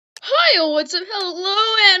Hi, what's up?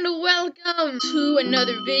 Hello and welcome to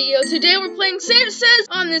another video. Today we're playing Santa Says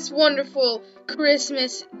on this wonderful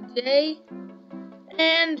Christmas day.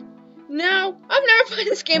 And now, I've never played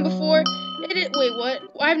this game before. Wait, what?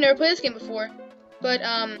 I've never played this game before. But,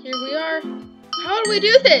 here we are. How do we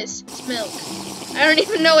do this? It's milk. I don't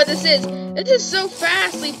even know what this is. This is so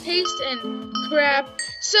fastly paced and crap.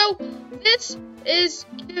 So, this is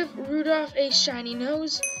give Rudolph a shiny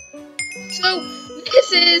nose. So,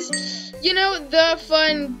 this is, the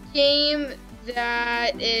fun game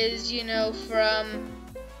that is, from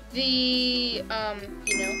the,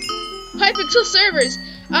 Hypixel servers.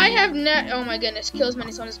 I have oh my goodness, kill as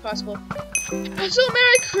many zombies as possible. So,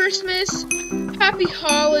 Merry Christmas, Happy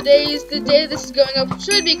Holidays. The day this is going up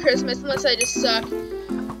should be Christmas, unless I just suck.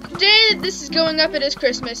 The day that this is going up, it is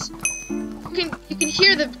Christmas. You can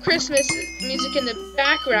hear the Christmas music in the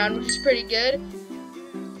background, which is pretty good.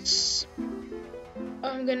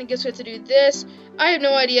 I'm gonna guess we have to do this. I have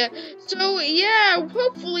no idea. So yeah,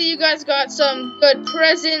 hopefully you guys got some good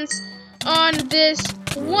presents on this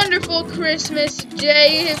wonderful Christmas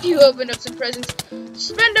day. If you opened up some presents,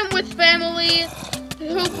 spend them with family.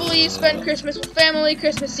 Hopefully you spend Christmas with family,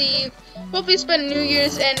 Christmas Eve. Hopefully you spend New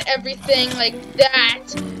Year's and everything like that.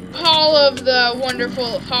 All of the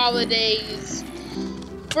wonderful holidays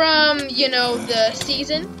from, the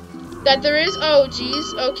season that there is. Oh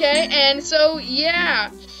geez, okay. And so yeah,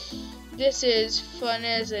 this is fun,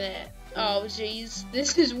 isn't it? Oh geez,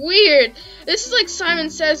 this is weird. This is like Simon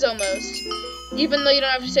Says almost, even though you don't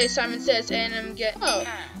have to say Simon Says. And oh,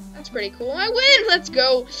 that's pretty cool. I win. Let's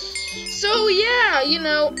go. So yeah,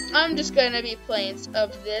 I'm just gonna be playing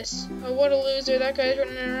of this. Oh, what a loser. That guy's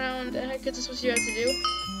running around. The heck is this what you have to do?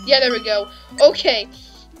 Yeah, there we go. Okay,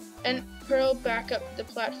 and Pearl back up the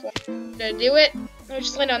platform. Did I do it? I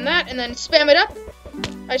just land on that and then spam it up.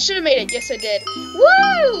 I should have made it. Yes, I did.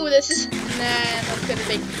 Woo! This is let's get a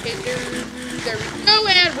big picture. There we go,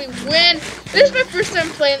 and we win. This is my first time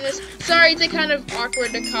playing this. Sorry, it's kind of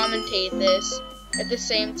awkward to commentate this at the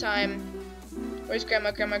same time. Where's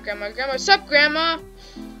Grandma? Sup, Grandma?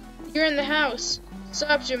 You're in the house.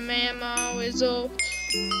 Sup, Jemima Wizzle?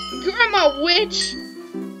 Grandma Witch?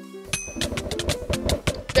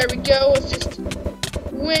 There we go. Let's just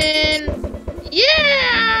win.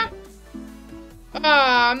 Yeah!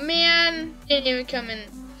 Aw, man. Didn't even come in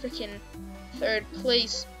freaking third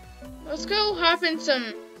place. Let's go hop in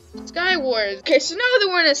some Sky Wars. Okay, so now that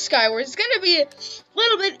we're in a Sky Wars, it's gonna be a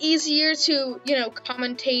little bit easier to,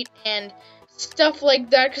 commentate and stuff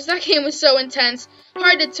like that, because that game was so intense.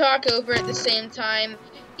 Hard to talk over at the same time,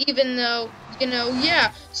 even though,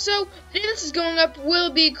 yeah. So, the day this is going up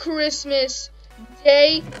will be Christmas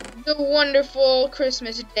Day, the wonderful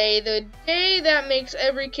Christmas day, the day that makes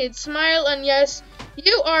every kid smile. And yes,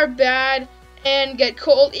 you are bad and get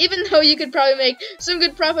coal, even though you could probably make some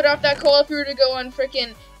good profit off that coal if you were to go on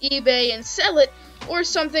frickin' eBay and sell it or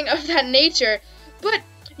something of that nature. But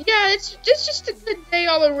yeah, it's just a good day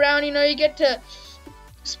all around. You get to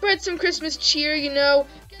spread some Christmas cheer,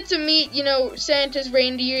 get to meet, Santa's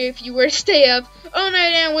reindeer if you were to stay up all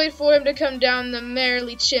night and wait for him to come down the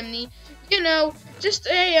merrily chimney. Just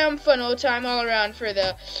a fun old time all around for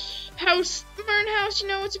the house, Mern house.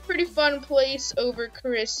 It's a pretty fun place over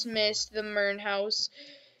Christmas. The Mern house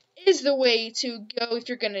is the way to go if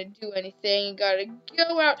you're gonna do anything. You gotta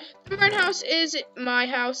go out. The Mern house is my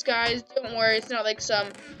house, guys. Don't worry, it's not like some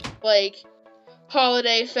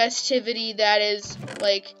holiday festivity that is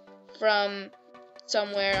from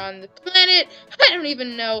somewhere on the planet. I don't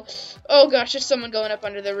even know. Oh gosh, there's someone going up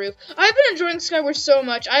under the roof. I've been enjoying Skywars so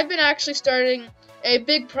much. I've been actually starting a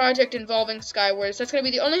big project involving Skywars. That's going to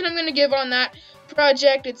be the only thing I'm going to give on that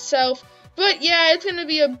project itself. But yeah, it's going to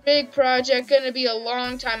be a big project. Going to be a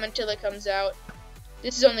long time until it comes out.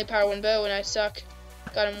 This is only Power 1 Bow and I suck.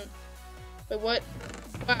 Got him. Wait, what?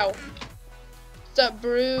 Wow. What's up,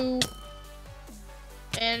 Brew?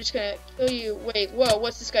 And I'm just going to kill you. Wait, whoa,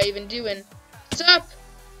 what's this guy even doing? What's up?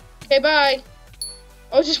 Okay, bye.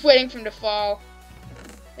 I was just waiting for him to fall.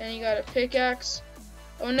 And you got a pickaxe.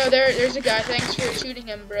 Oh no, there's a guy. Thanks for shooting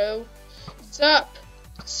him, bro. What's up?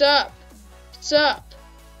 What's up? What's up?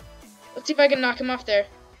 Let's see if I can knock him off there.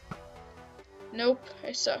 Nope,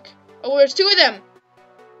 I suck. Oh, there's two of them.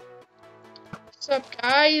 What's up,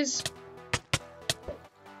 guys?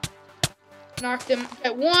 Knocked him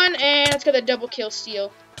at one, and let's get a double kill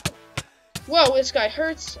steal. Whoa, this guy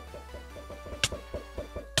hurts.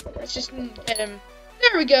 Let's just get him.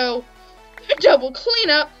 There we go. Double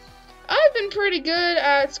cleanup. I've been pretty good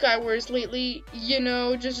at Skywars lately,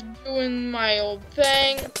 just doing my old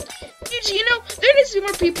thing. There needs to be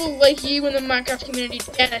more people like you in the Minecraft community,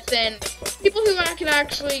 Jonathan. People who can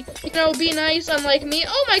actually, you know, be nice, unlike me.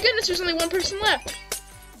 Oh my goodness, there's only one person left.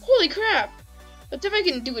 Holy crap. Let's see if I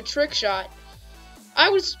can do a trick shot.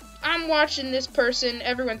 I'm watching this person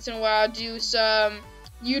every once in a while do some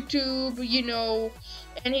YouTube, you know,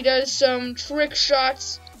 and he does some trick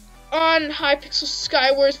shots on Hypixel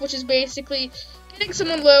Skywars, which is basically getting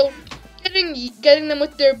someone low, getting them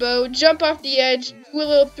with their bow, jump off the edge, do a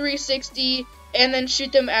little 360, and then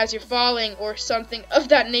shoot them as you're falling, or something of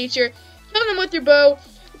that nature. Kill them with your bow.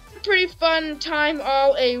 It's a pretty fun time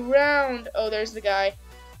all around. Oh, there's the guy.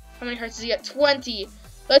 How many hearts does he get? 20.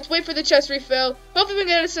 Let's wait for the chest refill. Hopefully we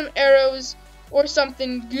can get some arrows or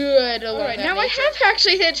something good along that nature. I have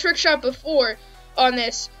actually hit a trick shot before on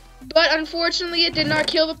this, but unfortunately it did not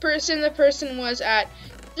kill the person. The person was at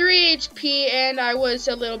 3 HP, and I was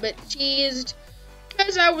a little bit teased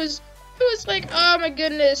because it was like, oh my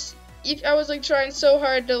goodness, I was like trying so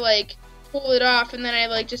hard to like pull it off, and then I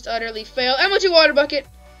like just utterly failed. Emoji water bucket.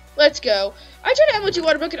 Let's go. I try to emoji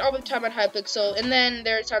water bucket all the time on Hypixel, and then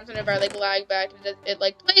there are times whenever I like lag back and it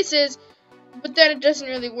like places, but then it doesn't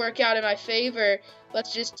really work out in my favor.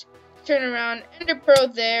 Let's just turn around, ender pearl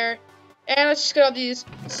there, and let's just get all these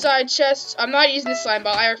side chests. I'm not using the slime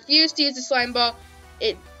ball. I refuse to use the slime ball.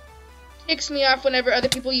 It ticks me off whenever other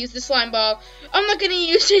people use the slime ball. I'm not gonna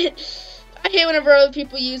use it. I hate whenever other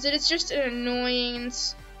people use it. It's just an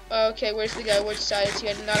annoyance. Okay, where's the guy? Which side is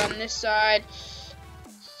he? Not on this side.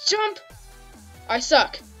 Jump! I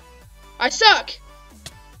suck. I suck!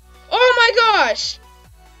 Oh my gosh!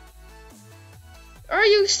 Are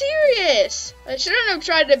you serious? I shouldn't have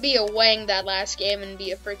tried to be a Wang that last game and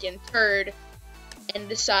be a freaking turd and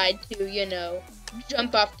decide to, you know,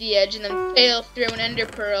 jump off the edge and then fail through an ender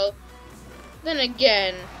pearl. Then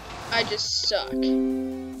again, I just suck.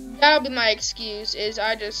 That'll be my excuse, is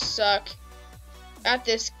I just suck at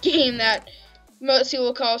this game that most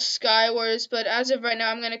people call Skywars, but as of right now,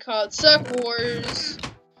 I'm gonna call it Suck Wars,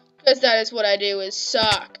 because that is what I do, is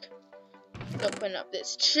suck. Open up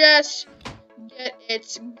this chest, get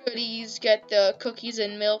its goodies, get the cookies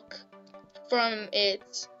and milk from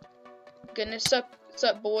its goodness.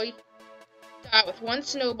 Sup, boy. Die with one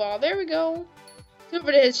snowball. There we go.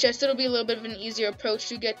 Over to his chest. It'll be a little bit of an easier approach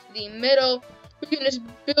to get to the middle. We can just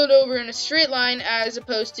build over in a straight line as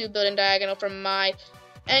opposed to building diagonal from my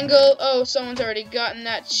angle. Oh, someone's already gotten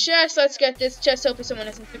that chest. Let's get this chest. Hopefully someone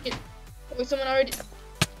hasn't took it. Oh, someone already...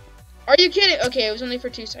 Are you kidding? Okay, it was only for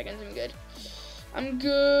 2 seconds. I'm good. I'm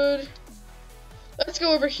good. Let's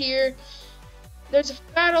go over here. There's a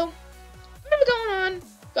battle. What's going on?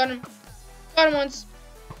 Got him. Got him once.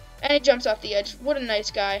 And he jumps off the edge. What a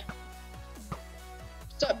nice guy.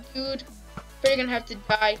 What's up, dude? But you're gonna have to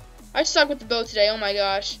die. I suck with the bow today. Oh my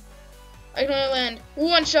gosh. I can only land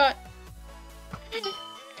one shot.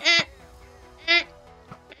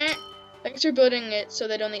 Thanks for building it so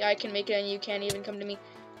that only I can make it and you can't even come to me.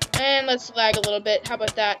 And let's lag a little bit. How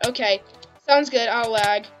about that? Okay. Sounds good. I'll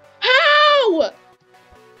lag. How?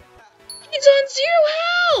 He's on 0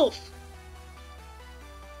 health.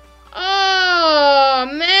 Oh,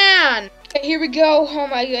 man. Okay, here we go. Oh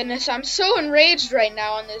my goodness. I'm so enraged right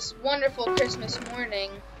now on this wonderful Christmas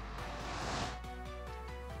morning.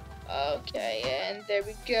 Okay, and there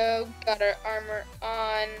we go. Got our armor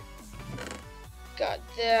on. Got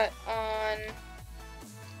that on.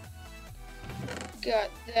 Got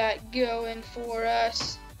that going for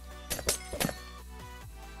us.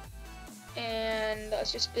 And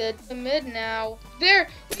let's just build the mid now. There,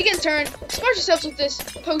 we can turn. Smash ourselves with this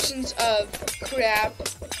potions of crap.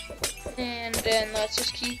 And then let's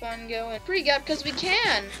just keep on going. Pre-gap because we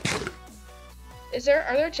can. Are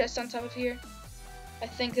there chests on top of here? I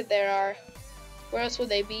think that there are. Where else would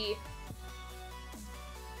they be?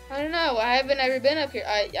 I don't know. I haven't ever been up here.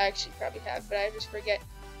 I actually probably have, but I just forget.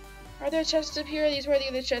 Are there chests up here? Are these where the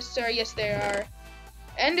other chests are? Yes, there are.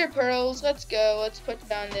 Ender pearls. Let's go. Let's put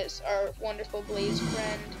down this, our wonderful blaze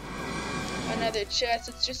friend. Another chest.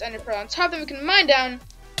 It's just ender pearl on top that we can mine down.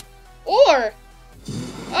 Or,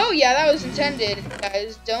 oh yeah, that was intended.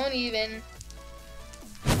 Guys, don't even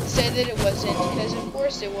say that it wasn't, because of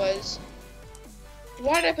course it was.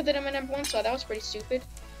 Why did I put that in my number 1 slot? That was pretty stupid.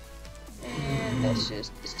 And let's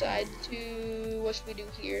just decide to... What should we do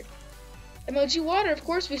here? Emoji water, of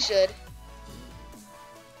course we should.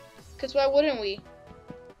 Because why wouldn't we?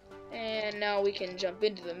 And now we can jump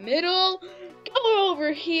into the middle. Go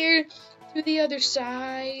over here to the other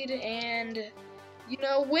side. And, you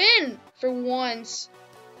know, win for once.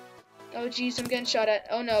 Oh, jeez, I'm getting shot at.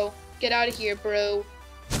 Oh, no. Get out of here, bro.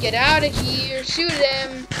 Get out of here. Shoot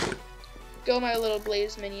him. Go, my little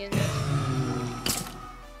blaze minions.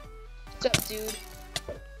 What's up, dude?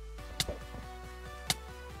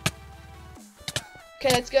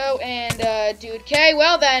 Okay, let's go. And, dude, okay,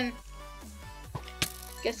 well then.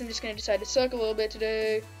 Guess I'm just gonna decide to suck a little bit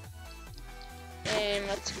today. And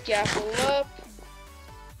let's gaffle up.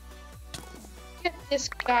 Get this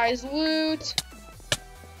guy's loot.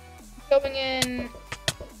 Going in.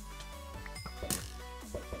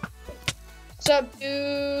 What's up,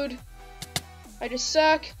 dude? I just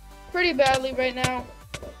suck pretty badly right now.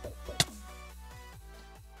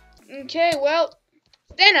 Okay, well,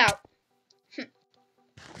 stand out.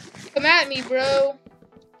 Come at me, bro.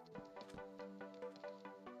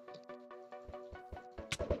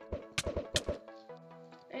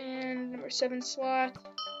 And number 7 slot.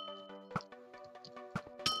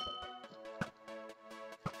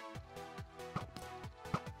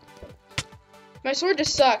 My sword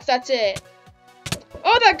just sucks, that's it.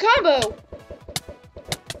 Oh, that combo!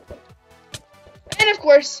 And of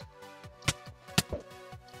course.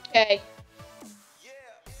 Okay.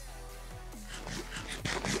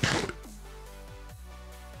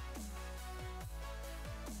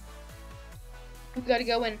 We gotta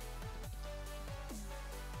go in.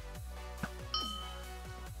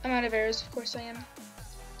 I'm out of arrows, of course I am.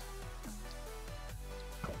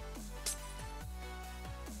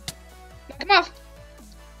 Knock him off!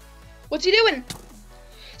 What's he doing?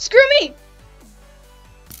 Screw me!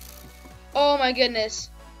 Oh my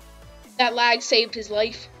goodness. That lag saved his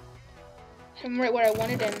life. I'm right where I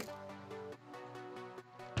wanted him.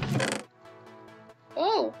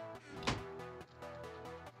 Oh.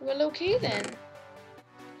 Well, okay then.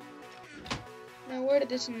 Now where did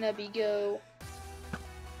this nubby go?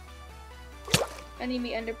 I need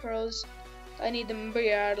me ender pearls. I need them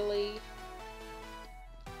badly.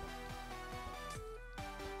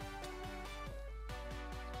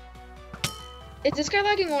 Is this guy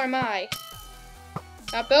lagging or am I?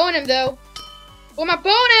 Not bowing him though. Oh, am I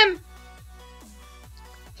bowing him?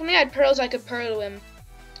 If only I had pearls, I could pearl him.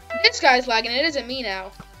 This guy's lagging. It isn't me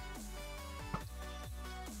now.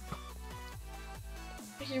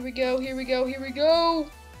 Here we go. Here we go. Here we go.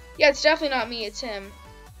 Yeah, it's definitely not me. It's him.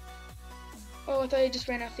 Oh, I thought he just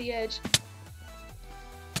ran off the edge.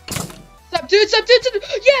 Sup, dude? Sup, dude? Sup, dude?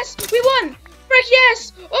 Yes, we won. Frick,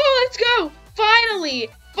 yes. Oh, let's go. Finally.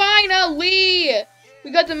 Finally!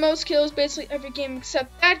 We got the most kills basically every game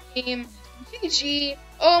except that game. GG.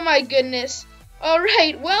 Oh my goodness.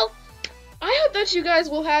 Alright, well, I hope that you guys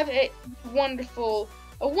will have a wonderful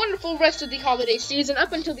rest of the holiday season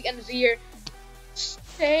up until the end of the year.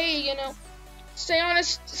 Stay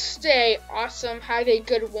honest, stay awesome, have a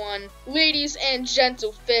good one. Ladies and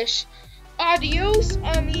gentle fish. Adios,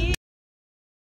 amigos.